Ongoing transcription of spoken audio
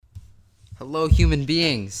Hello, human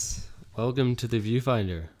beings. Welcome to the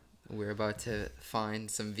Viewfinder. We're about to find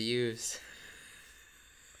some views.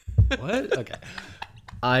 What? Okay.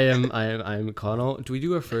 I'm Connell. Do we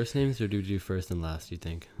do our first names or do we do first and last, do you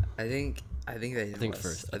think? I think they know us.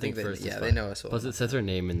 First. I think first is they fine. know us well. Plus it says our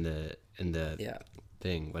name in the Yeah.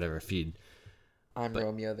 thing, whatever feed. I'm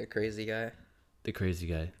Romeo, the crazy guy. The crazy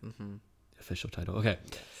guy. Mm-hmm. Official title. Okay.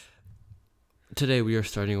 Today we are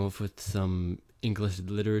starting off with some English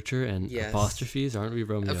literature and apostrophes, aren't we,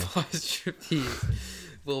 Romeo? Apostrophes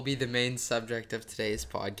will be the main subject of today's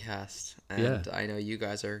podcast. And I know you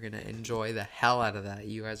guys are going to enjoy the hell out of that.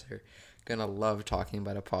 You guys are going to love talking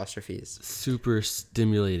about apostrophes. Super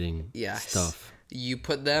stimulating stuff. You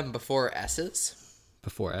put them before S's?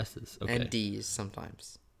 Before S's, okay. And D's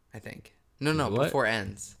sometimes, I think. No, What? before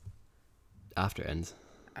N's. After ends.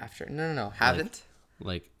 After. No. Haven't?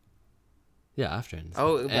 Yeah, after ends.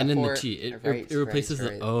 Oh, and then the before- T. It right, replaces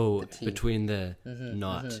right, the O the T. between the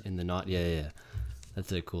not in the not. Yeah.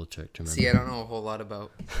 That's a cool trick to remember. See, I don't know a whole lot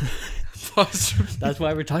about apostrophes. That's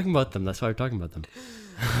why we're talking about them.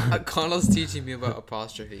 Connell's teaching me about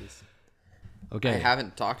apostrophes. Okay. I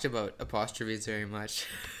haven't talked about apostrophes very much.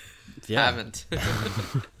 Yeah. Haven't.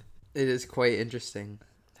 It is quite interesting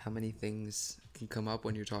how many things can come up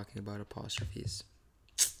when you're talking about apostrophes.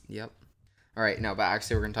 Yep. All right, no, but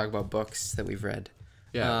actually we're going to talk about books that we've read.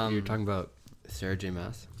 Yeah, you're talking about Sarah J.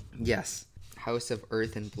 Maas. Yes. House of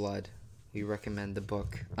Earth and Blood. We recommend the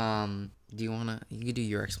book. Do you want to... You can do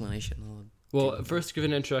your explanation. Well, first give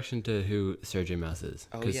an introduction to who Sarah J. Maas is.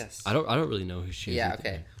 Oh, yes. I don't really know who she is. Yeah,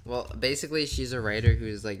 okay. Well, basically, she's a writer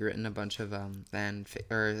who's written a bunch of not fan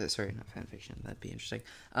fiction. That'd be interesting.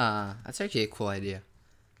 That's actually a cool idea.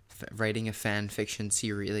 Writing a fan fiction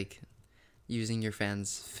series, using your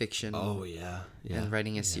fans' fiction. Oh yeah. And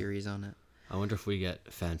writing a series on it. I wonder if we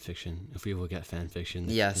get fan fiction. If we will get fan fiction.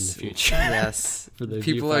 Yes. In the future. Yes. For the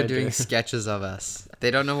People are Viewfinder. doing sketches of us.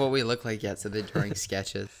 They don't know what we look like yet, so they're drawing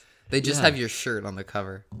sketches. They just have your shirt on the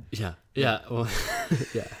cover. Yeah. Yeah. Well.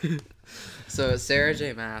 Yeah. So Sarah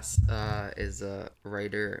J. Maas is a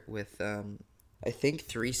writer with I think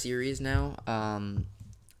 3 series now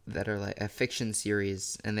that are like a fiction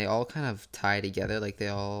series, and they all kind of tie together. They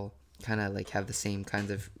all kind of have the same kinds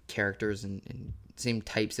of characters and same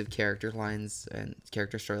types of character lines and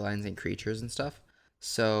character storylines and creatures and stuff.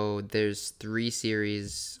 So there's 3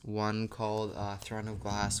 series, one called Throne of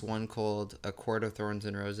Glass, one called A Court of Thorns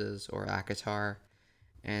and Roses or ACOTAR,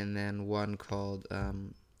 and then one called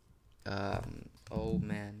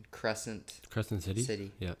Crescent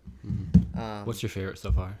City. Yeah. What's your favorite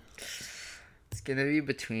so far? It's gonna be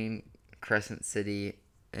between Crescent City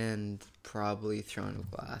and probably Throne of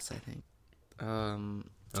Glass, I think.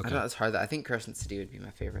 I don't know, it's hard. I think Crescent City would be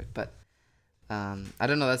my favorite, but I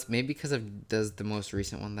don't know. That's maybe because that's the most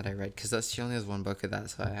recent one that I read, because she only has one book of that,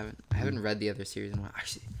 so I haven't read the other series in a while.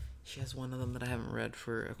 Actually, she has one of them that I haven't read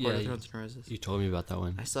for A Court of Thorns and Roses. You told me about that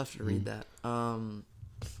one. I still have to read that.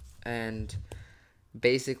 And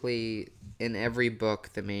basically, in every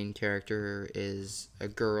book, the main character is a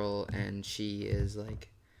girl, and she is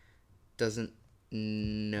doesn't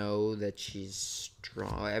know that she's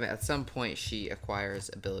strong. I mean, at some point, she acquires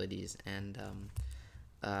abilities and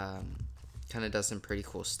kind of does some pretty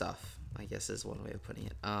cool stuff, I guess is one way of putting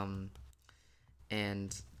it.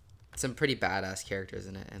 And some pretty badass characters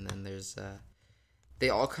in it. And then there's they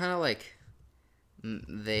all kind of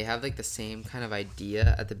they have the same kind of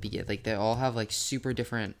idea at the beginning. They all have super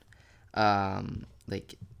different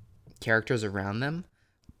characters around them,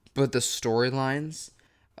 but the storylines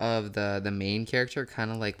of the main character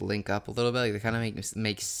kind of link up a little bit. They kind of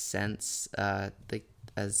make sense.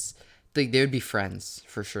 They would be friends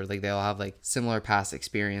for sure. They all have similar past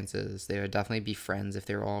experiences. They would definitely be friends if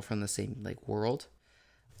they were all from the same world,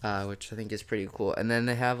 which I think is pretty cool. And then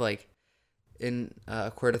they have in A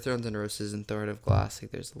Court of Thorns and Roses and Throne of Glass,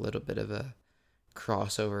 there's a little bit of a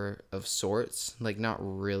crossover of sorts. Not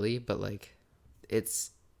really, but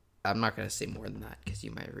it's. I'm not gonna say more than that because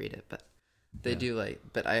you might read it, but they do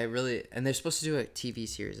But I really, and they're supposed to do a TV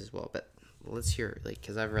series as well. But let's hear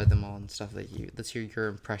because I've read them all and stuff. Let's hear your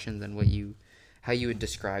impressions and how you would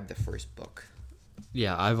describe the first book.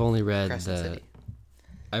 Yeah, I've only read Crescent City.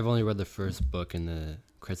 I've only read the first book in the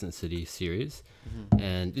Crescent City series,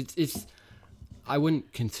 and it's. I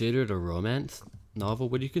wouldn't consider it a romance novel.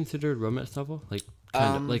 Would you consider it a romance novel?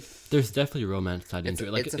 Kind of there's definitely romance tied into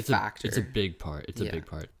it. It's a factor. It's a big part. It's a big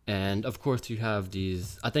part. And of course you have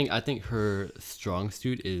these. I think her strong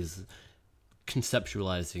suit is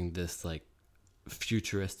conceptualizing this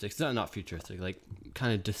futuristic. It's not futuristic.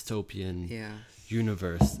 Kind of dystopian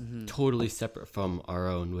universe, totally separate from our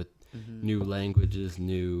own, with new languages,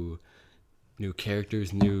 new new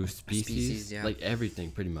characters, new species, yeah. like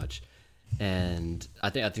everything pretty much. And I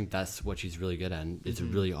think that's what she's really good at. And it's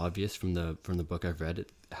really obvious from the book I've read,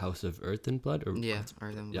 House of Earth and Blood. Or Yeah,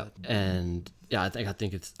 Earth and Blood. And yeah, I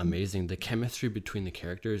think it's amazing. The chemistry between the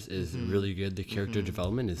characters is really good. The character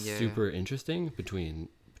development is super interesting between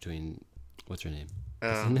what's her name?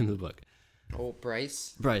 What's the name of the book? Oh,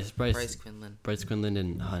 Bryce Quinlan. Bryce Quinlan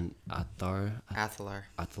and Hunt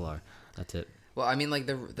Athalar. That's it. Well, I mean, like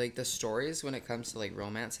the stories when it comes to like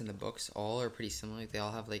romance in the books, all are pretty similar. They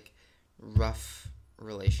all have like rough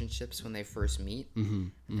relationships when they first meet,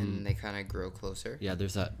 and they kind of grow closer. Yeah,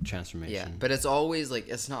 there's that transformation. Yeah, but it's always like,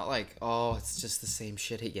 it's not like, oh, it's just the same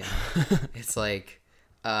shit again. It's like,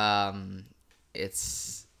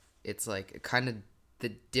 it's like kind of the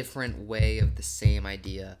different way of the same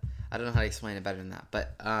idea. I don't know how to explain it better than that,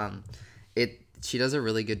 but she does a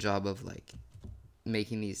really good job of like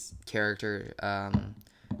making these character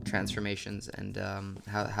transformations and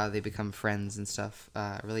how they become friends and stuff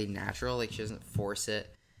really natural. Like, she doesn't force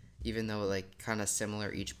it, even though like kind of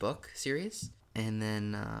similar each book series. And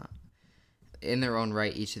then in their own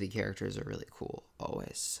right, each of the characters are really cool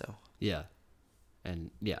always. So yeah.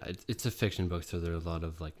 And yeah, it's a fiction book, so there's a lot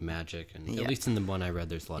of like magic, and at least in the one I read,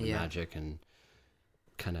 there's a lot of magic and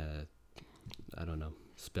kind of, I don't know,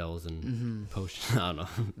 spells and potions. I don't know.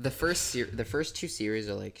 The first two series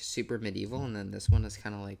are like super medieval, and then this one is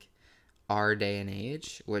kind of like our day and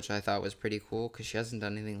age, which I thought was pretty cool because she hasn't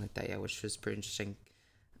done anything like that yet, which was pretty interesting.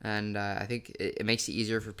 And I think it makes it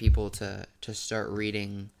easier for people to start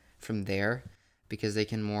reading from there, because they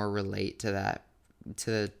can more relate to that,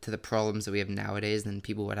 to the problems that we have nowadays than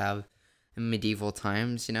people would have in medieval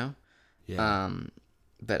times, you know. Yeah.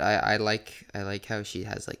 But I like how she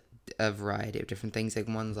has like a variety of different things. Like,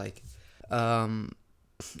 one's like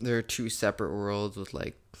there are two separate worlds with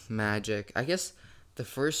like magic. I guess the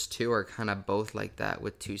first two are kind of both like that,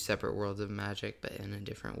 with two separate worlds of magic, but in a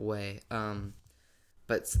different way.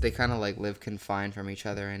 But they kind of like live confined from each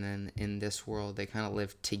other, and then in this world they kind of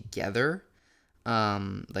live together,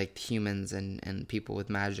 like humans and people with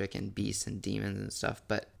magic and beasts and demons and stuff,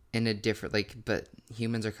 but in a different, like, but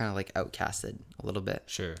humans are kind of like outcasted a little bit.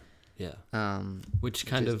 Sure. Yeah. Which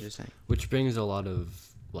brings a lot of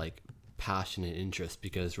like passion and interest,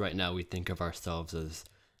 because right now we think of ourselves as,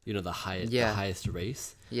 you know, the highest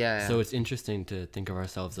race. Yeah. So it's interesting to think of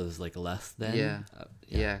ourselves as like less than.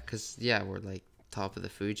 Yeah. Because we're like top of the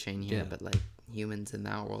food chain here, but like humans in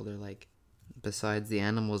that world are like, besides the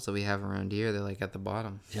animals that we have around here, they're like at the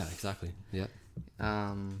bottom. Yeah, exactly. Yeah.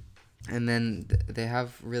 And then they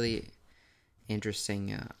have really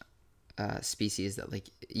interesting species that like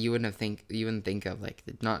you wouldn't think of, like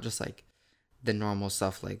not just like the normal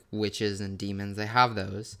stuff like witches and demons. They have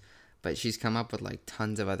those, but she's come up with like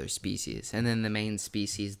tons of other species. And then the main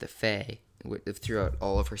species, the Fae, throughout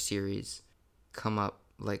all of her series, come up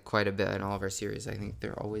like quite a bit in all of her series. I think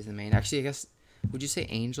they're always the main. Actually, I guess, would you say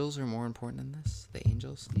angels are more important in this? The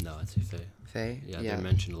angels? No, I'd say Fae. Fae? Yeah, they're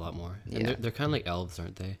mentioned a lot more. And they're kind of like elves,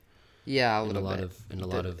 aren't they? Yeah, in a lot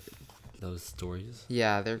of those stories.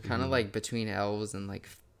 Yeah, they're kind of like between elves and like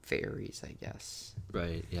fairies, I guess.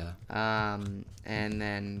 Right. Yeah. And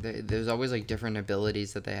then there's always like different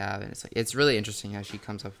abilities that they have, and it's really interesting how she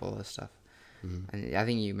comes up with all this stuff. And I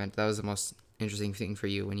think you meant that was the most interesting thing for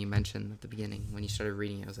you when you mentioned at the beginning when you started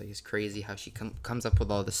reading it. I was like, it's crazy how she comes up with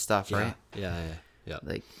all this stuff, right? Yeah.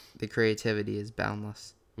 Like the creativity is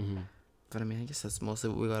boundless. But I mean, I guess that's mostly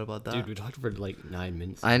what we got about that. Dude, we talked for like 9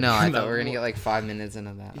 minutes. I know. I thought we were gonna get like 5 minutes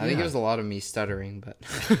into that. I think it was a lot of me stuttering, but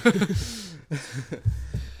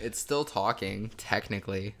it's still talking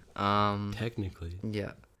technically. Technically.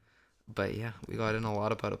 Yeah. But yeah, we got in a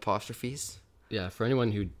lot about apostrophes. Yeah, for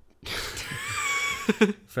anyone who's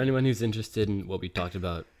interested in what we talked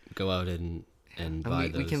about, go out and buy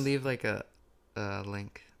those. We can leave like a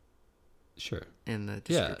link. Sure. In the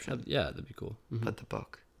description. Yeah, that'd be cool. But the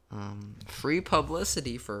book. Free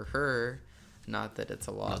publicity for her. Not that it's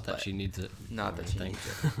a lot. Not that she needs it. Not that she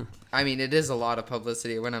needs it. I mean, it is a lot of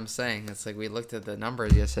publicity. When I'm saying it's like, we looked at the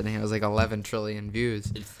numbers yesterday. It was like 11 trillion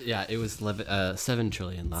views. It was 7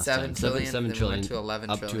 trillion last 7 time. Trillion, 7 trillion. Went to 11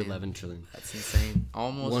 up trillion. to 11 trillion. That's insane.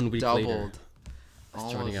 Almost 1 week doubled. Later,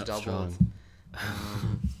 almost doubled.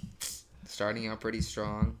 Starting out pretty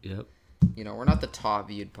strong. Yep. You know, we're not the top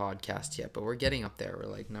viewed podcast yet, but we're getting up there.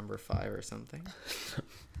 We're like number 5 or something.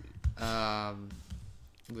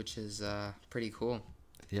 Which is pretty cool.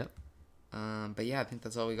 Yep. But yeah, I think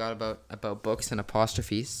that's all we got about books and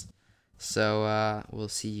apostrophes. So we'll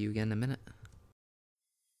see you again in a minute.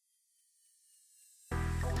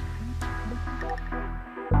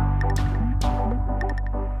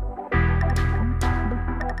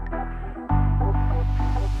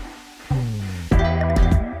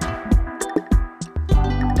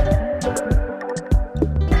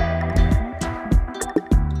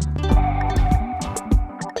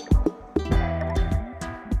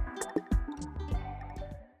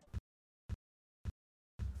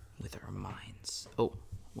 with our minds. Oh,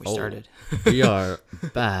 we Oh. started. We are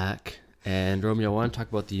back. And Romeo, I want to talk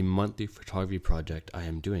about the monthly photography project I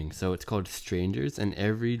am doing. So it's called Strangers, and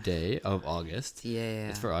every day of August, Yeah.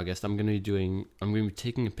 it's for August, I'm going to be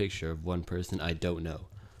taking a picture of one person I don't know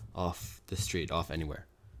off the street, off anywhere.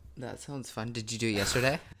 That sounds fun. Did you do it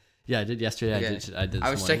yesterday? Yeah, I did yesterday. Okay. I did.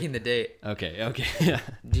 I was this morning. checking the date. Okay. Yeah.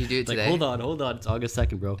 Did you do it Like, today? hold on. It's August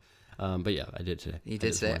 2nd, bro. But yeah, I did today. You I did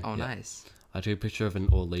this today? morning, Oh, yeah. nice. I took a picture of an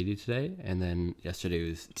old lady today, and then yesterday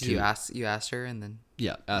was Did you ask? You asked her, and then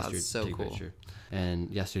Yeah, asked her That's to so take cool. a picture.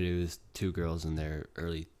 And yesterday was two girls in their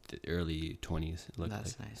early 20s. It looked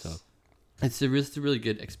that's like. nice. So it's a really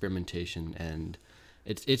good experimentation, and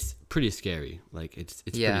it's pretty scary. Like it's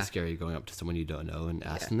Yeah. pretty scary going up to someone you don't know and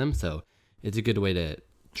asking them. So it's a good way to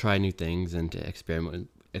try new things and to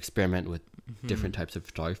experiment with different types of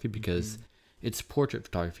photography, because it's portrait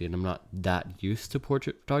photography, and I'm not that used to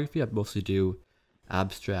portrait photography. I mostly do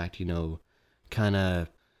abstract, kind of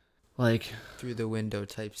like through the window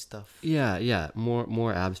type stuff. yeah,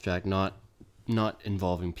 more abstract, not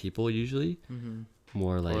involving people usually.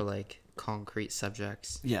 More like Or like concrete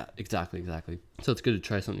subjects. yeah, exactly. So it's good to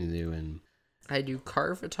try something new, and I do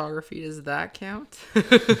car photography. Does that count?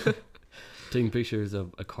 taking pictures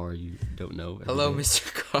of a car you don't know. every Hello, day.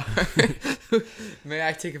 Mr. Car. May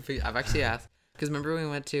I take a picture? I've actually asked. Because remember we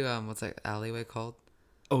went to, what's that alleyway called?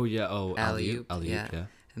 Oh yeah, Alley-oop, yeah.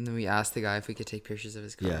 And then we asked the guy if we could take pictures of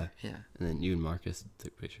his car. Yeah. And then you and Marcus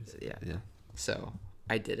took pictures. Yeah. Yeah. So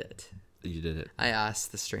I did it. You did it. I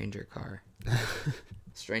asked the stranger car.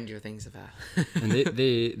 Stranger things have happened. And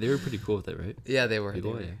they were pretty cool with it, right? Yeah, they were.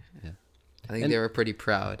 People, they were. yeah. I think And- they were pretty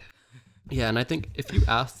proud. Yeah, and I think if you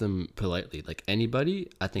ask them politely, like anybody,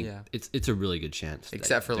 I think Yeah. it's a really good chance. that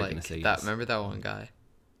Except for they're like gonna say that. yes. Remember that one guy?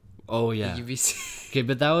 Oh yeah. The UBC. Okay,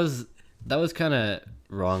 but that was kind of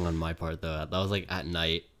wrong on my part though. That was like at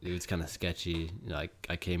night. It was kind of sketchy.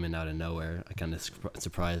 I came in out of nowhere. I kind of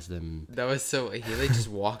surprised him. That was so. He like just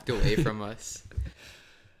walked away from us.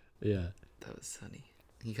 Yeah. That was funny.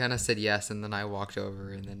 He kind of said yes, and then I walked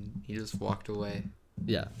over, and then he just walked away.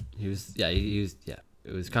 Yeah. He was. Yeah.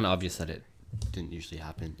 It was kind of obvious that it didn't usually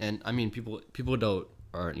happen. And I mean, people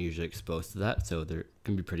aren't usually exposed to that, so they're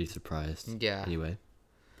gonna be pretty surprised. Yeah. Anyway,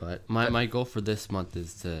 but my goal for this month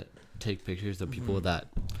is to take pictures of people that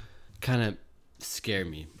kind of scare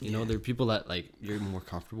me. You know, Yeah. there are people that like you're more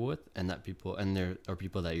comfortable with, and there are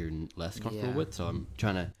people that you're less comfortable Yeah. with. So I'm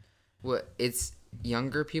trying to. Well, it's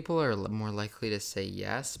younger people are more likely to say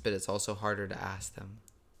yes, but it's also harder to ask them.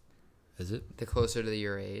 Is it? The closer to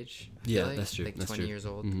your age, I feel Yeah, like, that's true, Like that's 20 true. years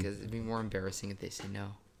old, Mhm. because it'd be more embarrassing if they say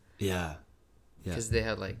no. Yeah. Yeah. Because they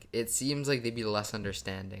had like, it seems like they'd be less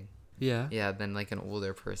understanding. Yeah. Yeah, than like an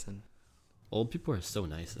older person. Old people are so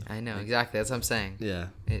nice though. I know, Like, exactly. That's what I'm saying. Yeah.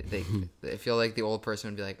 They feel like the old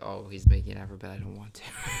person would be like, oh, he's making an effort, but I don't want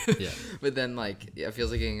to. Yeah. But then like, it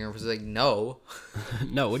feels like a younger person's like, no.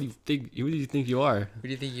 No. What do you think? Who do you think you are? Who do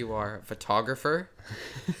you think you are? A photographer?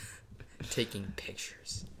 Taking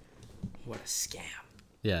pictures. What a scam.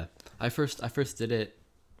 Yeah. I first did it,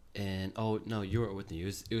 and oh no, you weren't with me.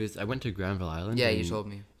 It was. I went to Granville Island. Yeah, you told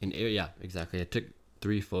me. Yeah, exactly. I took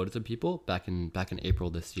 3 photos of people back in April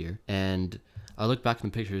this year, and I looked back in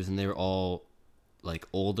the pictures, and they were all like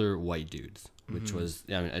older white dudes, which was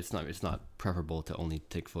I mean it's not preferable to only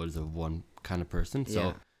take photos of one kind of person. So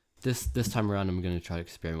Yeah. this time around, I'm gonna try to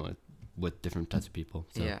experiment with different types of people.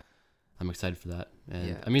 So Yeah. I'm excited for that, and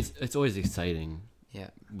Yeah. I mean it's always exciting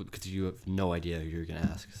Yeah. because you have no idea who you're gonna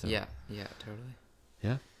ask. So Yeah. Yeah. Totally.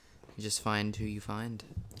 yeah, You just find who you find.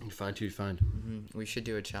 you find who you find. We should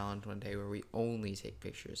do a challenge one day where we only take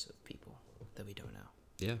pictures of people that we don't know.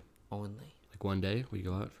 Yeah, Only. like one day we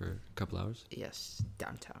go out for a couple hours Yes.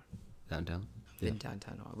 Downtown. downtown. In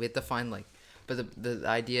downtown. We have to find like, but the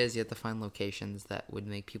idea is you have to find locations that would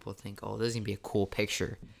make people think, oh, this is gonna be a cool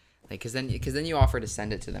picture, like, cause then you offer to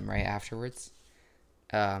send it to them right afterwards.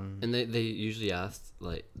 And they usually asked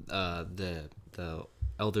like the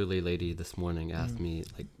elderly lady this morning asked me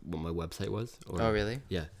like what my website was. Or, Oh, really?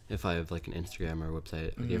 Yeah, if I have like an Instagram or a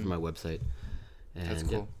website, I gave her my website. And That's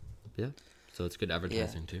cool. Yeah, so it's good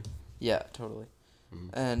advertising too. Yeah, totally.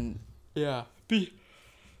 And yeah, be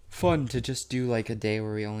fun to just do like a day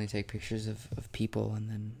where we only take pictures of people, and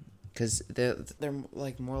then because they're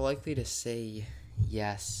like more likely to say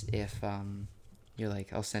yes if you're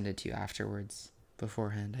like, I'll send it to you afterwards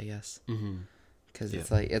beforehand, I guess. Because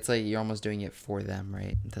it's like you're almost doing it for them,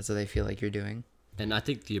 right? That's what they feel like you're doing. And I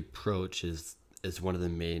think the approach is one of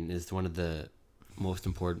the most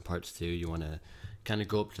important parts too. You want to kind of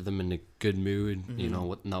go up to them in a good mood, you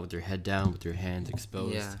know, not with your head down, with your hands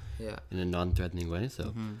exposed, Yeah. in a non-threatening way.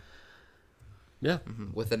 So Yeah.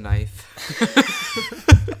 With a knife.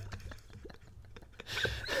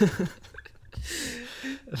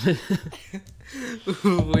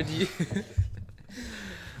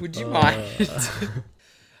 Would you mind?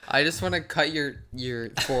 I just want to cut your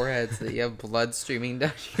forehead so that you have blood streaming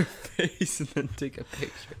down your face and then take a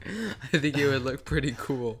picture. I think it would look pretty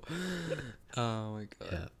cool. Oh my god.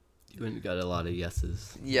 Yeah. You wouldn't got a lot of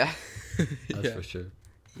yeses. Yeah. That's for sure.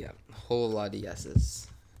 Yeah. Whole lot of yeses.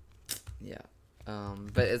 Yeah.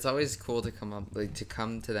 But it's always cool to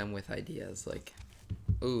come to them with ideas like,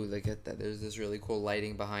 ooh, look at that. There's this really cool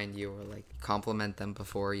lighting behind you, or like compliment them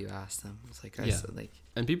before you ask them. It's like,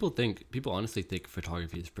 and people honestly think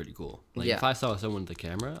photography is pretty cool. Like if I saw someone with a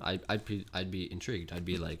camera, I'd be intrigued. I'd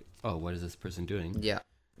be like, oh, what is this person doing? Yeah,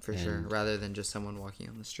 for sure. Rather than just someone walking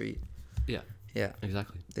on the street. Yeah. Yeah.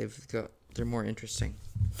 Exactly. They're more interesting.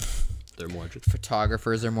 They're more interesting.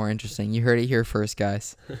 Photographers are more interesting. You heard it here first,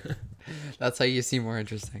 guys. That's how you see more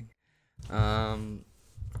interesting.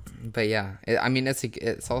 But yeah,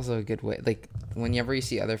 it's also a good way. Like whenever you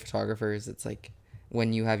see other photographers, it's like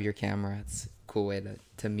when you have your camera, it's a cool way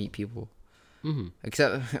to meet people. Mm-hmm.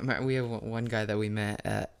 Except we have one guy that we met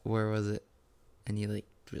at, where was it? And he like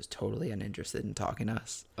was totally uninterested in talking to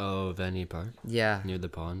us. Oh, Vanny Park. Yeah. Near the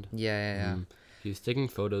pond. Yeah. He was taking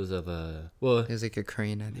photos of it was like a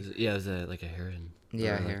crane, I think. It was like a heron.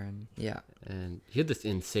 Yeah, heron. Yeah. And he had this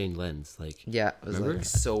insane lens, like. Yeah, it was like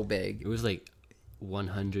so big. It was like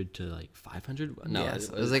 100 to like 500. No, yeah,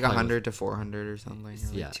 it was like 100 to 400 or something. Or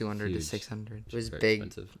like 200 huge. to 600. It was very big.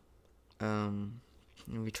 Expensive. And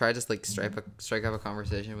we tried to like strike up a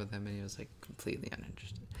conversation with him, and he was like completely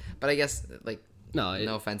uninterested. But I guess like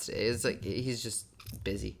no offense, it's like he's just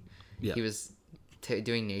busy. Yeah. He was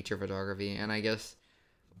doing nature photography, and I guess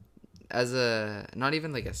as not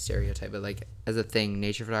even like a stereotype, but like as a thing,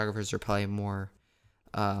 nature photographers are probably more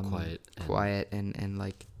quiet and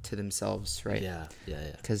like to themselves, right? Yeah.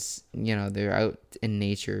 Because they're out in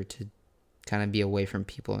nature to kind of be away from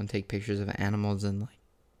people and take pictures of animals and like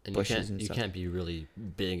bushes and stuff. You can't be really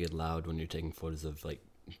big and loud when you're taking photos of like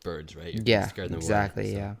birds, right? You're scare them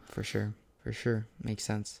exactly. Away, so. Yeah, for sure, makes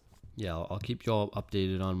sense. Yeah, I'll keep you all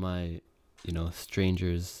updated on my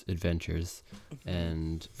strangers adventures,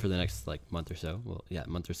 and for the next like month or so,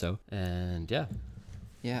 and yeah,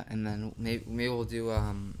 and then maybe we'll do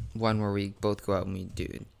one where we both go out and we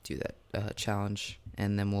do that challenge,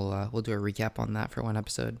 and then we'll do a recap on that for one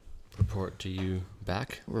episode. Report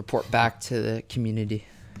back to the community,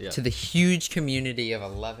 to the huge community of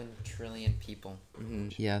 11 trillion people. Mm-hmm.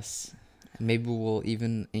 Yes, maybe we'll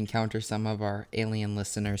even encounter some of our alien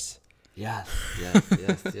listeners. Yes.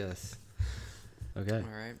 Okay. All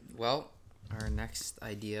right. Well, our next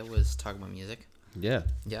idea was talk about music. Yeah.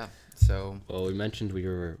 So. Well, we mentioned we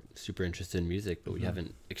were super interested in music, but we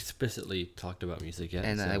haven't explicitly talked about music yet.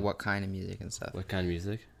 And what kind of music and stuff. What kind of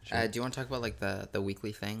music? Sure. Do you want to talk about like the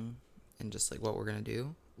weekly thing and just like what we're gonna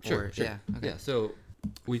do? Sure. Yeah. Okay. Yeah. So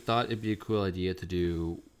we thought it'd be a cool idea to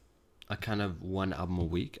do a kind of one album a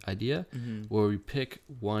week idea, where we pick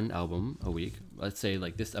one album a week. Let's say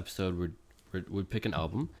like this episode, we'd pick an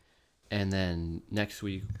album. And then next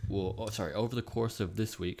week, over the course of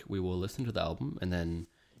this week, we will listen to the album and then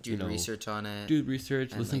do research on it.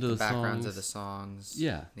 Listen to the backgrounds of the songs.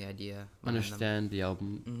 Yeah. The idea. Understand the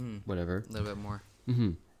album, whatever. A little bit more.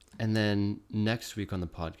 And then next week on the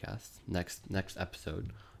podcast, next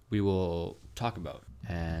episode, we will talk about.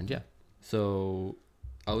 And yeah. So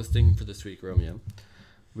I was thinking for this week, Romeo,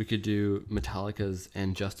 we could do Metallica's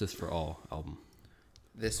And Justice for All album.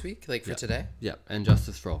 This week? Like for today? Yeah. And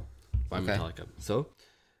Justice for All. By Metallica. So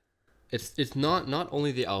it's not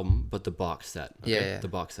only the album but the box set. Okay? Yeah. The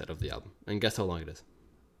box set of the album. And guess how long it is?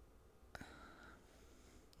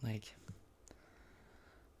 Like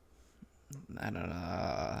I don't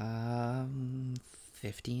know,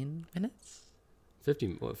 15 minutes?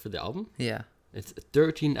 15 what, for the album? Yeah. It's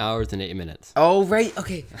 13 hours and 8 minutes. Oh, right.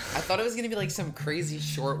 Okay. I thought it was going to be like some crazy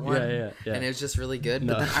short one. Yeah. And it was just really good.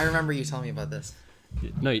 No. But then I remember you telling me about this.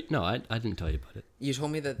 No, I didn't tell you about it. You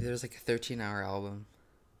told me that there's like a 13-hour album.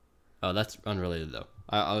 Oh, that's unrelated though.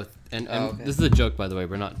 Okay. This is a joke, by the way.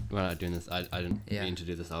 We're not doing this. I didn't mean to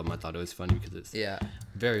do this album. I thought it was funny because it's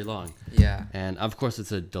very long. Yeah. And of course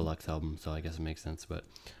it's a deluxe album, so I guess it makes sense. But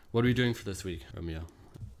what are we doing for this week, Romeo?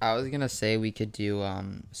 I was gonna say we could do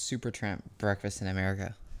Supertramp Breakfast in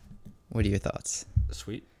America. What are your thoughts?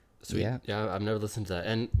 Sweet. Yeah. I've never listened to that,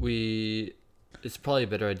 and it's probably a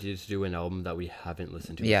better idea to do an album that we haven't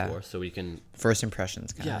listened to before, so we can first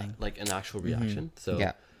impressions kind of thing. Like an actual reaction. So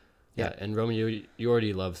yeah. And Romeo, you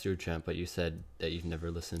already love Supertramp, but you said that you've never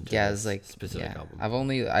listened to this like specific album.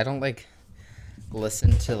 I don't like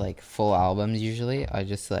listen to like full albums usually. I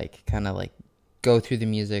just like kind of like go through the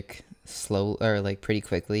music slow or like pretty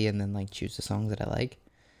quickly and then like choose the songs that I like.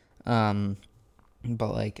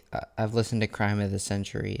 But like I've listened to Crime of the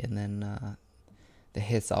Century and then the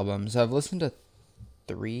Hits album. So I've listened to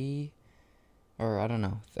three, or I don't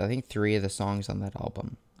know, I think three of the songs on that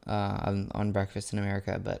album on Breakfast in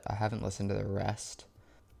America, but I haven't listened to the rest.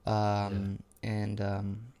 And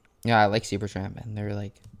yeah, I like Supertramp, and they're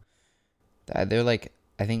like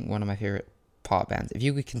I think one of my favorite pop bands. If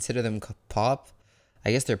you could consider them pop,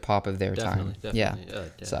 I guess they're pop of their time. Definitely. Yeah.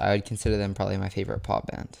 Yeah. So I would consider them probably my favorite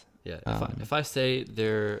pop band. Yeah. If I say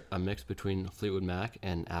they're a mix between Fleetwood Mac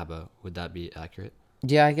and ABBA, would that be accurate?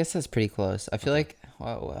 Yeah, I guess that's pretty close. I feel like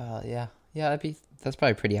yeah, that's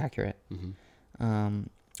probably pretty accurate. And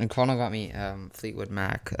Chrono got me Fleetwood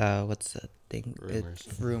Mac. What's the thing? Rumors.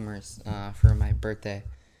 It's Rumors. For my birthday.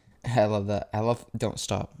 I love that. I love Don't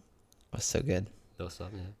Stop. It was so good. Those stuff,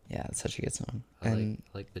 yeah. Yeah, it's such a good song. I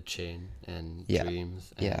like The Chain and Yeah,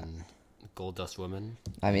 Dreams and yeah. Gold Dust Woman.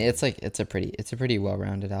 I mean, it's a pretty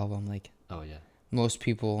well-rounded album. Like Oh yeah. most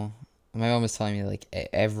people, my mom was telling me like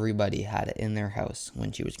everybody had it in their house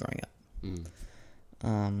when she was growing up.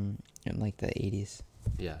 In like the 80s.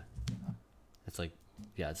 Yeah. It's like,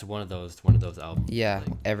 yeah, it's one of those albums. Yeah,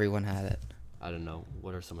 Like, everyone had it. I don't know,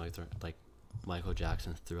 what are some other, like Michael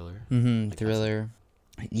Jackson's Thriller? Mm-hmm. Like, Thriller,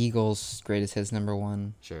 Eagles, Greatest Hits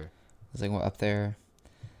 #1. Sure. It's like up there.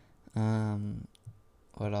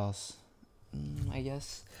 What else? I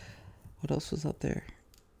guess. What else was up there?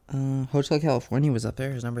 Hotel California was up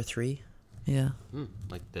there. It was #3. Yeah.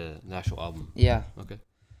 Like the actual album. Yeah. Okay.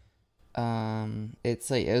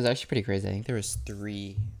 It's like it was actually pretty crazy. I think there was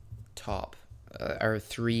three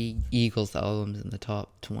Eagles albums in the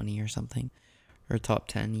top 20 or something, or top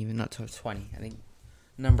 10 even, not top 20. I think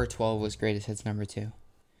 #12 was Greatest Hits #2,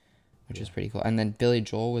 which was pretty cool. And then Billy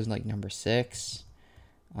Joel was like #6,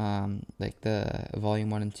 like the Volume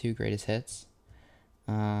 1 and 2 Greatest Hits.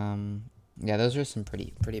 Yeah, those are some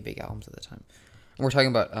pretty big albums at the time. And we're talking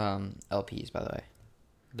about LPs, by the way.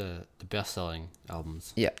 The best-selling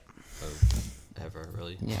albums. Yeah. Of ever,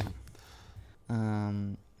 really. Yeah.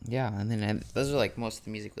 Yeah, and then those are like most of the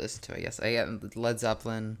music we listen to, I guess. I got Led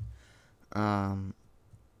Zeppelin. What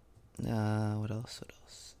else?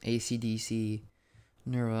 AC/DC,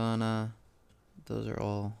 Nirvana. Those are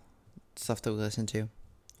all stuff that we listen to.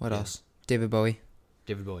 What else? David Bowie.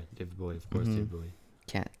 David Bowie, of course. David Bowie.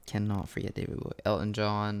 Cannot forget David Bowie. Elton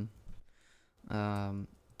John. Do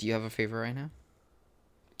you have a favorite right now?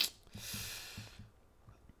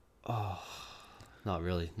 Oh, not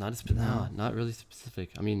really. Not really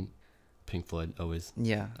specific. I mean, Pink Floyd always.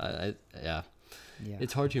 Yeah. Yeah.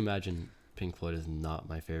 It's hard to imagine Pink Floyd is not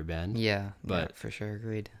my favorite band. Yeah, but for sure,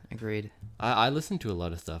 agreed. I listen to a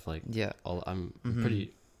lot of stuff. Like, yeah, I'm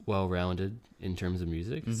pretty well-rounded in terms of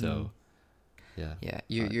music. So, yeah. Yeah,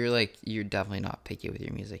 you're definitely not picky with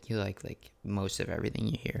your music. You like most of everything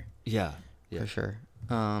you hear. Yeah. For sure.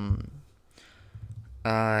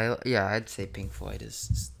 Yeah, I'd say Pink Floyd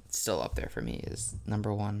is still up there for me, is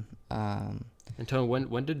 #1. And Tony,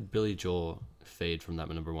 when did Billy Joel fade from that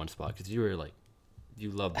 #1 spot? Because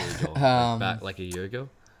you love Billy Joel back like a year ago.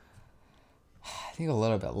 I think a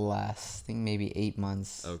little bit less. I think maybe 8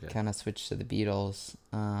 months. Okay. Kind of switched to the Beatles,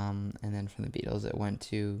 and then from the Beatles it went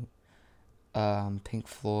to Pink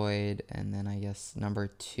Floyd, and then I guess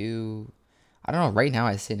 #2. I don't know. Right now,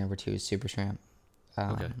 I say #2 is Supertramp.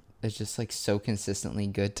 Okay. It's just like so consistently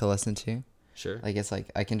good to listen to. Sure. Like it's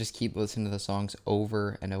like I can just keep listening to the songs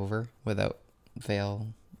over and over without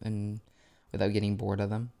fail and without getting bored of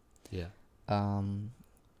them. Yeah.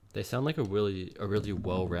 They sound like a really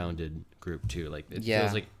well-rounded group too. Like it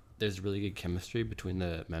feels like there's really good chemistry between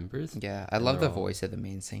the members. Yeah, I love the voice of the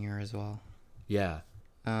main singer as well. Yeah.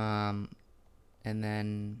 And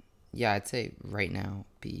then I'd say right now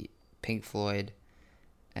be Pink Floyd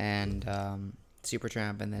and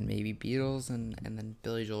Supertramp, and then maybe Beatles and then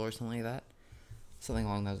Billy Joel or something like that. Something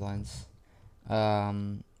along those lines.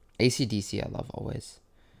 AC/DC I love always.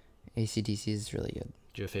 AC/DC is really good.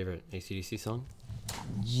 Do you have a favorite AC/DC song?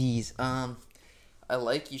 Jeez. I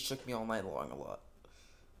like You Shook Me All Night Long a lot.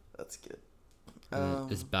 That's good.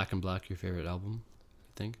 Is Back in Black your favorite album,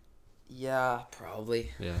 you think? Yeah,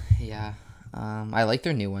 probably. Yeah. Yeah. I like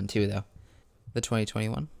their new one too, though. The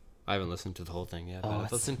 2021. I haven't listened to the whole thing yet, but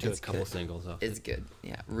I've listened to a couple singles off It's good.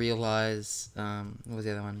 Yeah. Realize. What was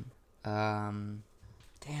the other one?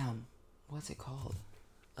 Damn. What's it called?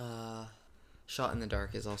 Shot in the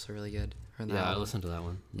Dark is also really good. I listened to that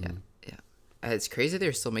one. Yeah. Yeah. It's crazy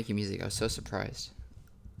they're still making music. I was so surprised.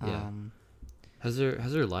 Yeah. Has their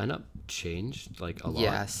lineup changed like a lot?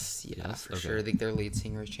 Yes, for sure. I think their lead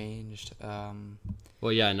singer changed.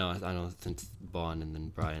 Well, yeah, I know since Bond and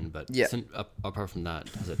then Brian, but Yeah. Apart from that,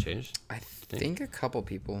 has it changed? I think a couple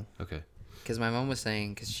people. Okay. Because my mom was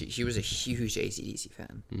saying, because she was a huge AC/DC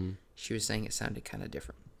fan, Mm-hmm. she was saying it sounded kind of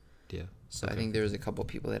different. Yeah. So I think there was a couple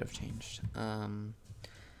people that have changed.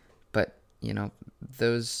 But you know,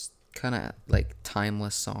 those kind of like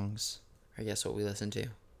timeless songs, I guess what we listen to.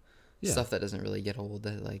 Yeah. Stuff that doesn't really get old.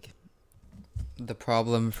 That like the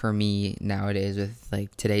problem for me nowadays with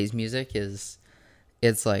like today's music is,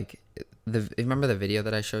 it's like remember the video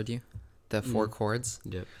that I showed you, the 4 chords.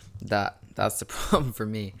 Yep. That's the problem for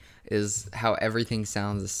me, is how everything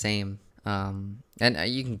sounds the same. And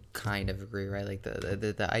you can kind of agree, right? Like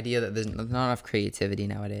the idea that there's not enough creativity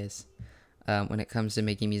nowadays when it comes to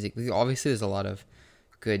making music. Obviously, there's a lot of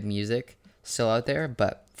good music still out there,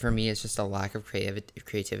 but for me, it's just a lack of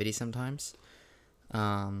creativity sometimes.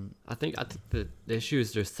 I think the issue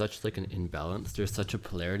is there's such like an imbalance. There's such a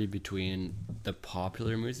polarity between the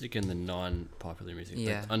popular music and the non-popular music,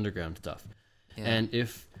 like underground stuff. Yeah. And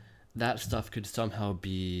if that stuff could somehow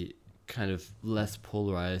be kind of less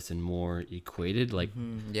polarized and more equated, like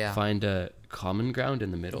find a common ground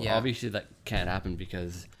in the middle. Yeah. Obviously, that can't happen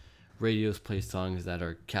because radios play songs that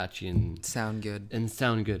are catchy and sound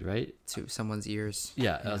good, right? To someone's ears.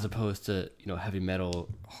 Yeah, as opposed to, heavy metal,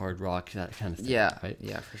 hard rock, that kind of thing. Yeah, right?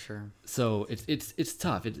 Yeah, for sure. So it's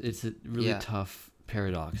tough. It's a really tough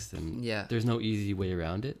paradox, and there's no easy way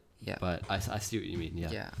around it. Yeah. But I see what you mean.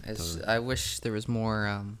 Yeah. Yeah. Totally. I wish there was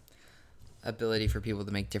more ability for people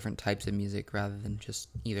to make different types of music rather than just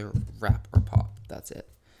either rap or pop. That's it.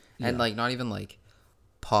 Yeah. And like not even like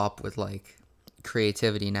pop with like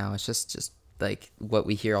creativity now. It's just like what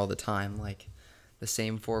we hear all the time, like the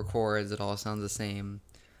same 4 chords. It all sounds the same.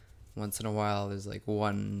 Once in a while there's like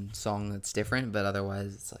one song that's different, but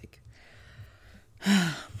otherwise it's like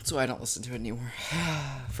so I don't listen to it anymore.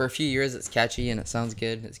 For a few years it's catchy and it sounds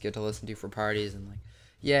good. It's good to listen to for parties and like,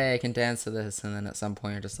 yeah, I can dance to this, and then at some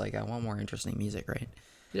point you're just like, I want more interesting music, right?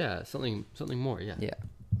 Yeah, something more. Yeah,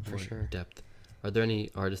 for sure. Depth. Are there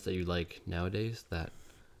any artists that you like nowadays that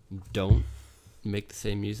don't make the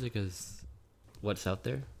same music as what's out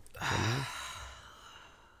there?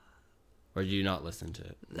 Or do you not listen to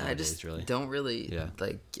it nowadays, I just really? Don't really. Yeah.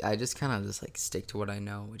 Like, I just kind of just like stick to what I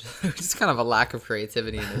know, which is just kind of a lack of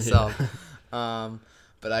creativity in itself.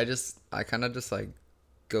 But I kind of just like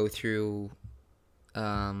go through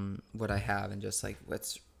what I have and just like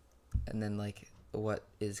and then like what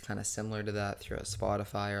is kind of similar to that throughout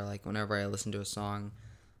Spotify, or like whenever I listen to a song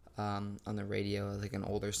on the radio, like an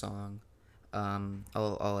older song,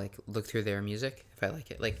 I'll like look through their music if I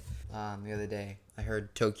like it. Like the other day I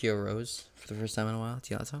heard Tokyo Rose for the first time in a while. Do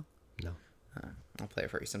you know that song? No. I'll play it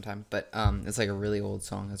for you sometime. But it's like a really old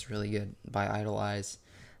song that's really good by Idle Eyes,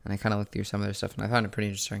 and I kind of looked through some of their stuff and I found it pretty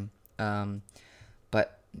interesting.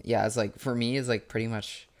 But yeah, it's like for me, it's like pretty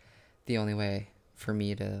much the only way for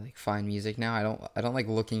me to like find music now. I don't like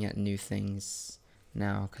looking at new things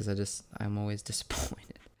now because I'm always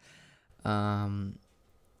disappointed.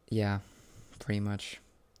 Yeah, pretty much.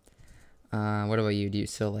 What about you? Do you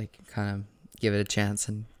still like kind of give it a chance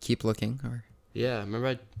and keep looking, or? Yeah,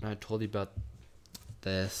 remember I told you about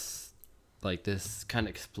this kind of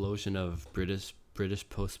explosion of British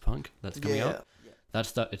post-punk that's coming out. Yeah. That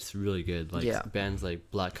stuff, it's really good. Like bands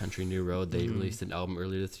like Black Country New Road, they released an album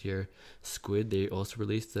earlier this year. Squid, they also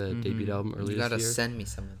released a debut album earlier this year. You gotta send me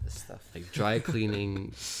some of this stuff. Like Dry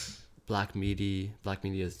Cleaning, Black Meaty. Black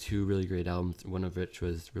Meaty has 2 really great albums, one of which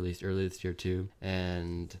was released earlier this year too.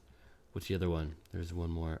 And what's the other one? There's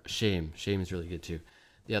one more. Shame is really good too.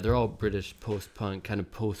 Yeah, they're all British post-punk, kind of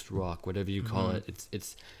post-rock, whatever you call it.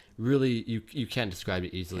 It's really, you can't describe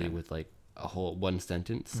it easily with like a whole one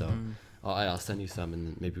sentence. So I'll send you some, and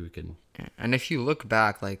then maybe we can. And if you look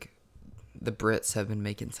back, like the Brits have been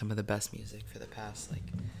making some of the best music for the past like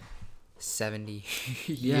 70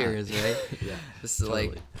 years, right? Yeah, this is totally.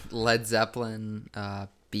 Like Led Zeppelin,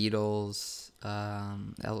 Beatles,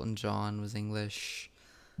 Elton John was English.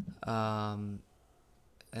 Who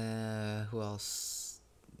else?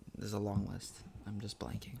 There's a long list. I'm just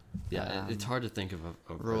blanking. Yeah, it's hard to think of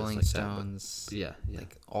Rolling like Stones. That, yeah,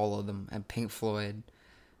 like all of them, and Pink Floyd.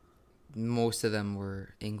 Most of them were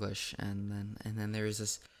English, and then there was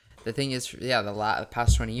this. The thing is, the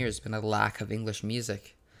past 20 years has been a lack of English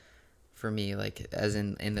music, for me, like as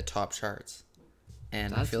in the top charts.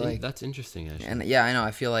 And I feel like that's interesting, actually. And yeah, I know.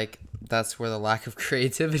 I feel like that's where the lack of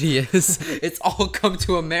creativity is. It's all come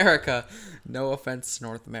to America. No offense to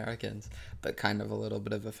North Americans, but kind of a little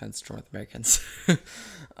bit of offense to North Americans.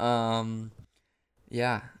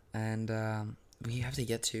 Yeah, and we have to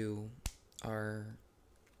get to our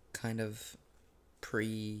kind of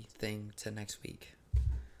pre-thing to next week.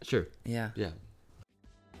 Sure. Yeah. Yeah.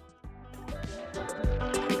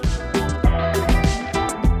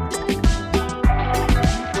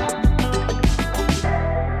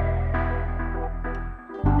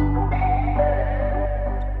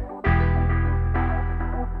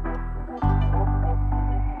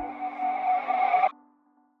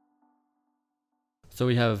 So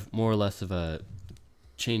we have more or less of a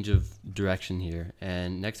change of direction here,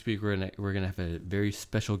 and next week we're gonna have a very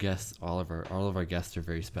special guest. All of our guests are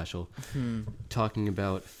very special, talking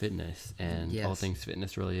about fitness and all things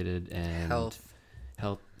fitness related and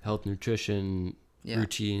health, nutrition,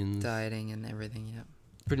 routines, dieting, and everything. Yeah,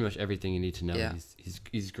 pretty much everything you need to know. Yeah.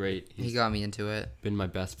 He's great. He got me into it. Been my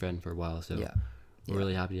best friend for a while, so we're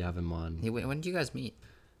really happy to have him on. When did you guys meet?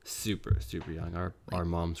 Super young. Our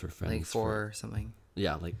moms were friends. Like 4 or something.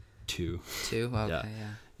 Yeah, like 2. 2? Okay,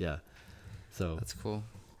 Yeah. So that's cool.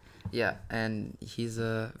 Yeah, and he's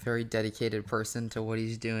a very dedicated person to what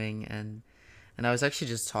he's doing, and I was actually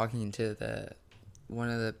just talking to one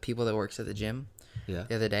of the people that works at the gym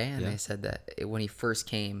the other day, and they said that when he first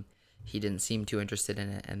came, he didn't seem too interested in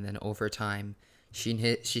it, and then over time,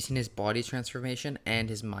 she's seen his body transformation and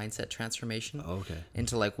his mindset transformation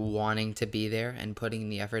into like wanting to be there and putting in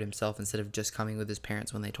the effort himself instead of just coming with his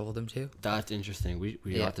parents when they told him to. That's interesting. We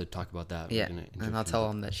have to talk about that. Yeah, and I'll tell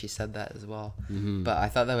him that she said that as well. But I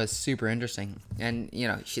thought that was super interesting, and you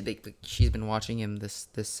know, she's been watching him, this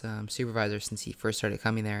supervisor, since he first started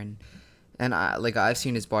coming there, and I've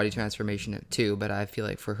seen his body transformation too, but I feel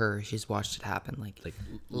like for her, she's watched it happen, like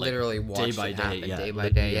literally watched day by it day, happen day by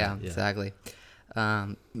day. Yeah, exactly.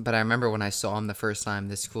 But I remember when I saw him the first time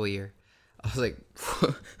this school year, I was like,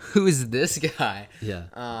 who is this guy? Yeah.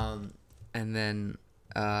 And then,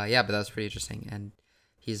 but that was pretty interesting. And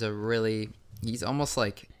he's almost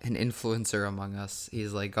like an influencer among us.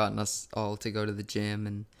 He's like gotten us all to go to the gym,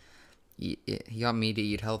 and he got me to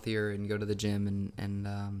eat healthier and go to the gym,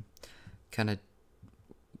 and kind of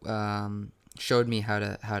showed me how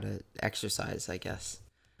to exercise, I guess.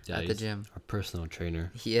 Yeah, at the gym. Our personal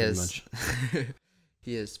trainer. He is.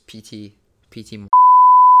 He is PT.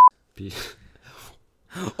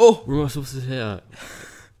 Oh! We're not supposed to say that.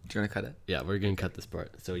 Do you want to cut it? Yeah, we're going to cut this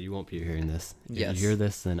part. So you won't be hearing this. If Yes. you hear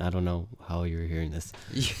this, then I don't know how you're hearing this.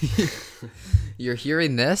 You're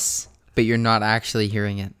hearing this, but you're not actually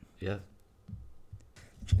hearing it. Yeah.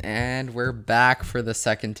 And we're back for the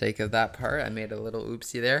second take of that part. I made a little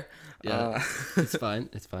oopsie there. Yeah, it's fine.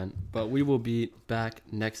 It's fine. But we will be back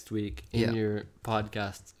next week in your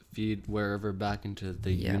podcast feed, wherever, back into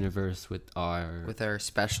the universe with our very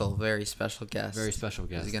special guest. Very special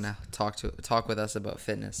guest. He's gonna talk with us about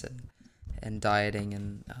fitness and dieting,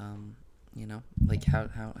 and like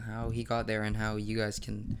how he got there and how you guys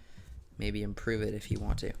can maybe improve it if you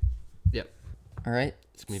want to. Yep. All right.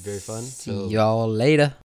 It's gonna be very fun. See y'all later.